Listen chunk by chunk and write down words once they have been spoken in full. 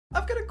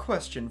got a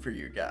question for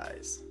you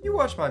guys. You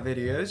watch my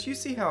videos, you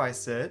see how I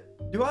sit.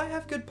 Do I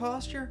have good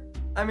posture?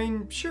 I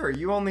mean, sure,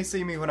 you only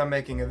see me when I'm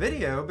making a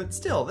video, but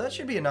still, that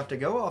should be enough to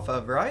go off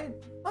of, right?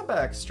 My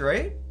back's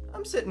straight.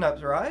 I'm sitting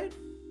upright.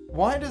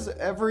 Why does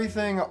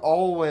everything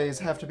always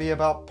have to be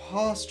about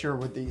posture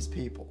with these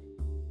people?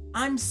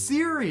 I'm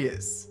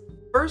serious.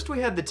 First we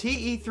had the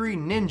TE3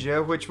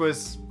 Ninja, which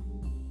was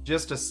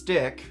just a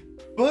stick.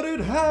 But it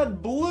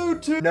had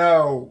Bluetooth.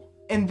 No.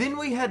 And then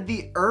we had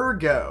the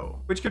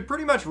Ergo, which could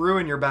pretty much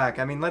ruin your back.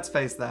 I mean, let's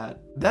face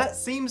that. That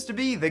seems to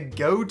be the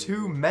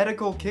go-to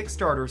medical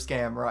Kickstarter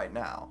scam right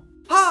now.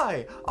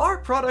 Hi! Our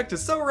product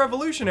is so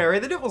revolutionary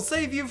that it will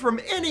save you from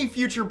any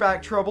future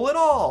back trouble at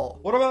all.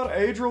 What about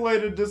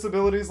age-related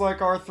disabilities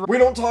like arthritis? We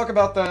don't talk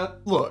about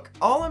that. Look,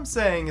 all I'm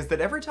saying is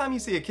that every time you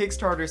see a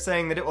Kickstarter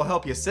saying that it will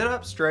help you sit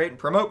up straight and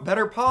promote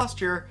better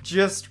posture,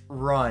 just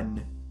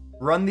run.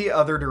 Run the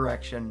other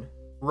direction.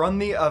 Run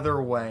the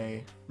other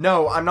way.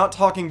 No, I'm not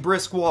talking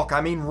brisk walk, I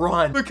mean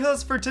run.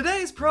 Because for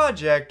today's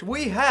project,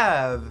 we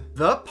have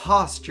the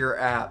Posture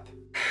app.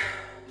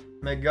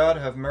 May God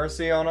have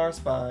mercy on our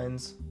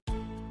spines.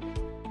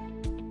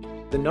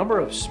 The number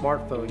of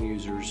smartphone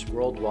users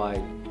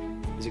worldwide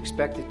is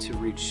expected to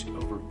reach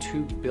over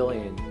 2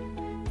 billion.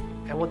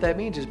 And what that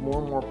means is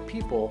more and more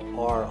people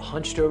are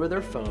hunched over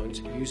their phones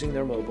using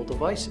their mobile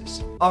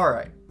devices.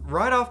 Alright.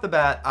 Right off the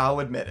bat,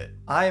 I'll admit it.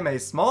 I am a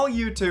small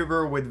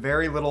YouTuber with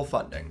very little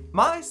funding.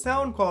 My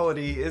sound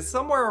quality is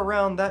somewhere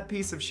around that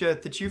piece of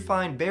shit that you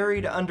find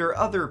buried under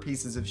other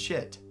pieces of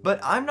shit. But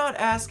I'm not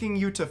asking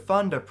you to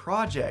fund a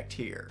project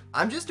here.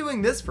 I'm just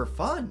doing this for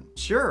fun.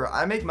 Sure,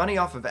 I make money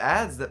off of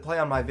ads that play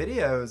on my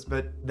videos,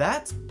 but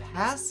that's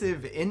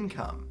passive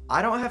income.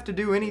 I don't have to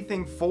do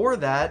anything for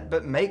that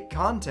but make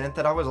content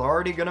that I was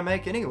already gonna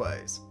make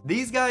anyways.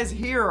 These guys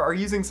here are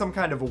using some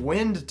kind of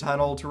wind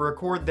tunnel to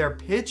record their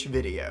pitch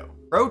video.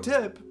 Pro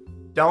tip,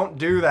 don't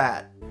do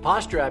that.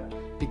 Posture app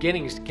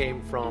beginnings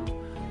came from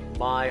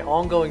my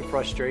ongoing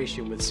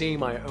frustration with seeing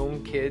my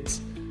own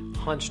kids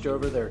hunched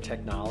over their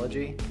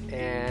technology,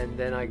 and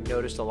then I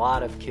noticed a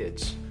lot of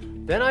kids.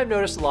 Then I've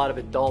noticed a lot of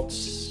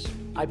adults.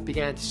 I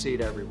began to see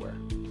it everywhere.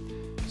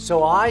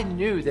 So I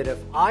knew that if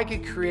I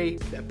could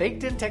create a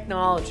baked-in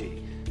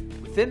technology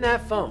within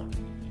that phone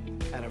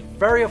at a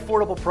very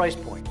affordable price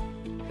point,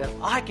 that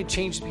I could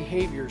change the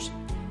behaviors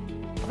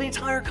of the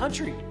entire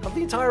country, of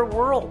the entire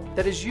world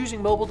that is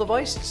using mobile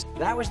devices.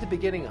 That was the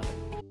beginning of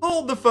it.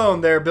 Hold the phone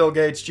there, Bill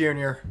Gates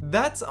Jr.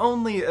 That's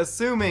only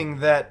assuming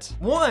that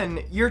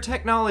 1, your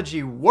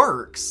technology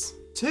works,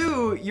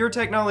 2, your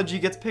technology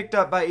gets picked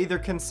up by either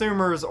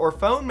consumers or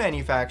phone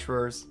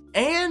manufacturers,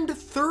 and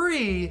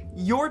 3,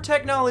 your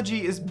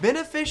technology is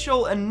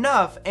beneficial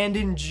enough and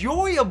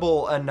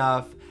enjoyable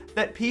enough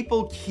that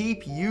people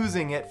keep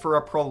using it for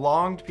a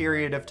prolonged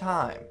period of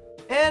time.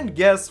 And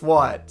guess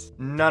what?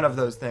 None of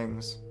those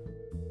things.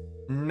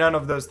 None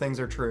of those things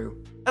are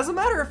true. As a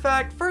matter of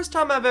fact, first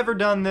time I've ever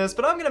done this,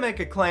 but I'm gonna make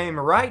a claim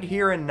right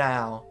here and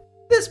now.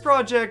 This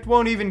project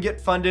won't even get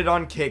funded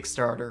on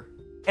Kickstarter.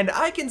 And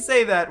I can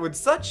say that with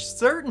such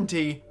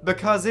certainty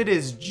because it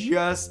is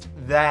just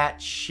that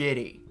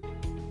shitty.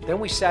 Then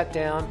we sat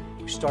down,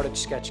 we started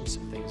sketching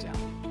some things out.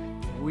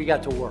 We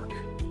got to work,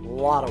 a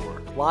lot of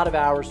work, a lot of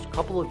hours, a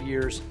couple of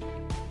years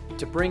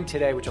to bring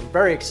today, which I'm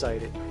very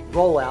excited,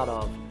 roll out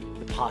of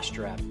the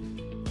Posture app.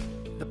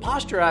 The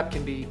Posture app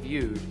can be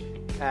viewed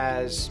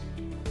as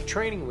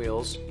training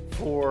wheels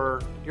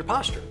for your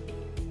posture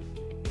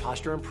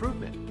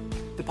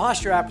improvement. The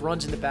Posture app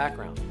runs in the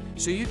background,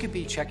 so you could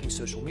be checking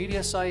social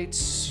media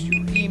sites,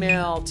 your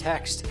email,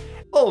 text.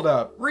 Hold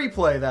up,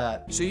 replay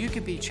that. So you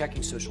could be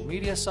checking social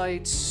media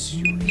sites,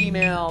 your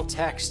email,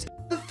 text.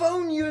 The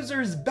phone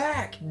user's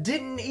back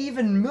didn't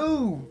even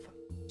move.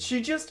 She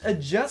just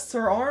adjusts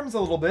her arms a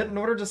little bit in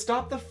order to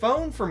stop the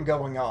phone from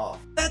going off.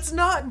 That's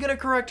not gonna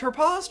correct her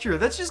posture,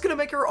 that's just gonna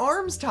make her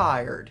arms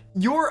tired.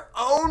 Your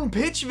own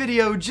pitch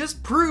video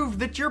just proved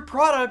that your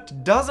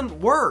product doesn't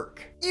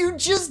work. You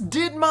just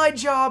did my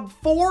job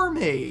for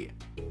me.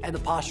 And the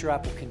Posture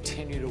app will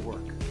continue to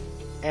work.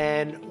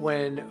 And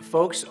when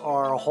folks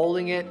are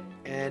holding it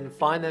and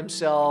find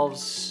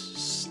themselves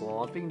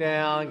slumping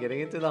down,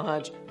 getting into the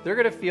hunch, they're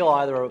gonna feel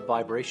either a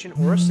vibration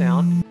or a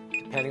sound,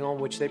 depending on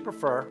which they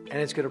prefer, and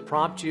it's gonna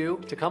prompt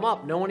you to come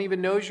up. No one even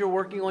knows you're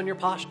working on your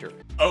posture.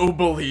 Oh,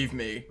 believe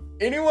me.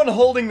 Anyone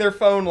holding their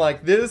phone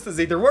like this is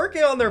either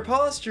working on their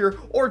posture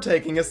or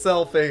taking a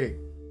selfie.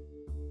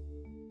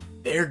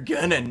 They're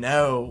gonna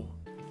know.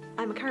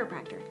 I'm a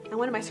chiropractor, and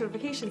one of my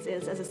certifications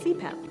is as a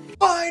CPEP.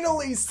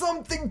 Finally,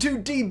 something to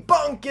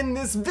debunk in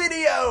this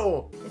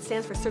video! It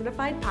stands for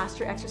Certified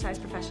Posture Exercise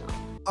Professional.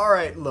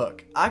 Alright,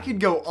 look, I could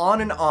go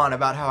on and on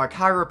about how a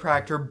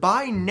chiropractor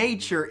by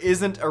nature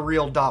isn't a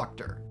real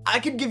doctor.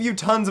 I could give you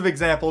tons of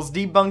examples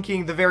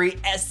debunking the very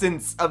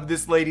essence of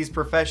this lady's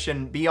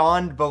profession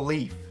beyond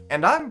belief.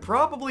 And I'm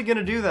probably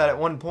gonna do that at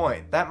one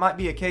point. That might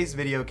be a case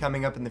video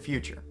coming up in the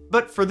future.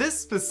 But for this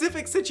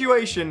specific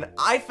situation,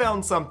 I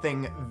found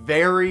something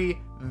very,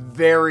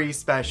 very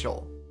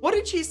special. What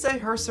did she say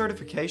her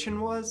certification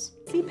was?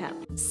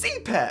 CPEP.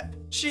 CPEP!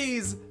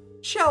 She's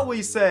shall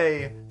we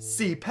say,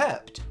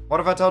 CPEP'd. What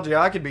if I told you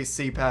I could be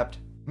CPEP'd?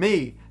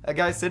 Me, a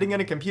guy sitting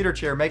in a computer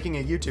chair making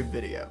a YouTube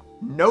video.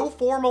 No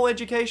formal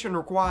education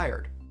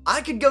required.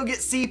 I could go get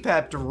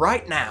CPEP'd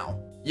right now.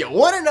 You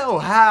wanna know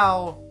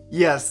how?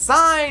 You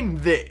sign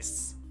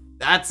this.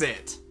 That's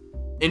it.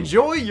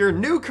 Enjoy your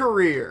new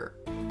career.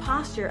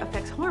 Posture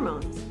affects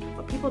hormones.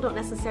 What people don't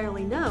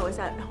necessarily know is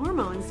that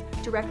hormones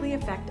directly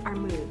affect our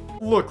mood.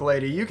 Look,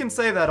 lady, you can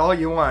say that all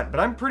you want, but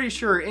I'm pretty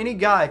sure any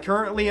guy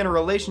currently in a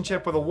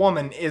relationship with a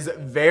woman is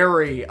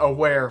very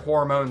aware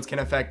hormones can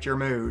affect your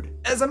mood.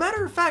 As a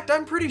matter of fact,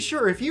 I'm pretty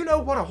sure if you know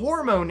what a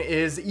hormone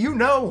is, you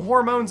know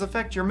hormones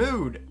affect your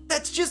mood.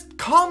 That's just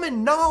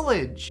common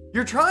knowledge.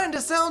 You're trying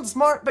to sound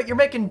smart, but you're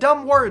making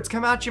dumb words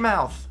come out your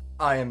mouth.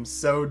 I am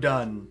so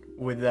done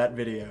with that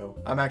video.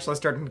 I'm actually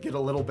starting to get a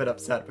little bit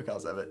upset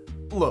because of it.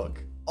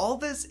 Look, all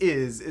this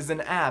is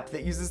an app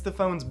that uses the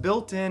phone's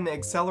built-in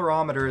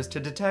accelerometers to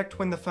detect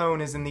when the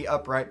phone is in the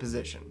upright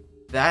position.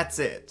 That's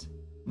it.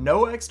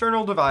 No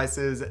external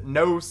devices,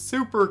 no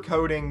super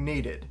coding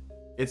needed.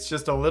 It's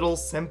just a little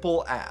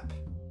simple app.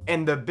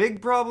 And the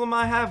big problem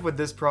I have with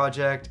this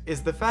project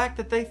is the fact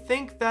that they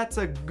think that's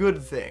a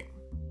good thing.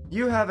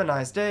 You have a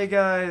nice day,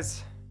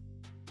 guys.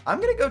 I'm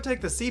gonna go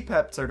take the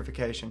CPEP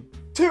certification.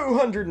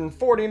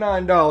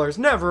 $249,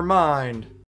 never mind.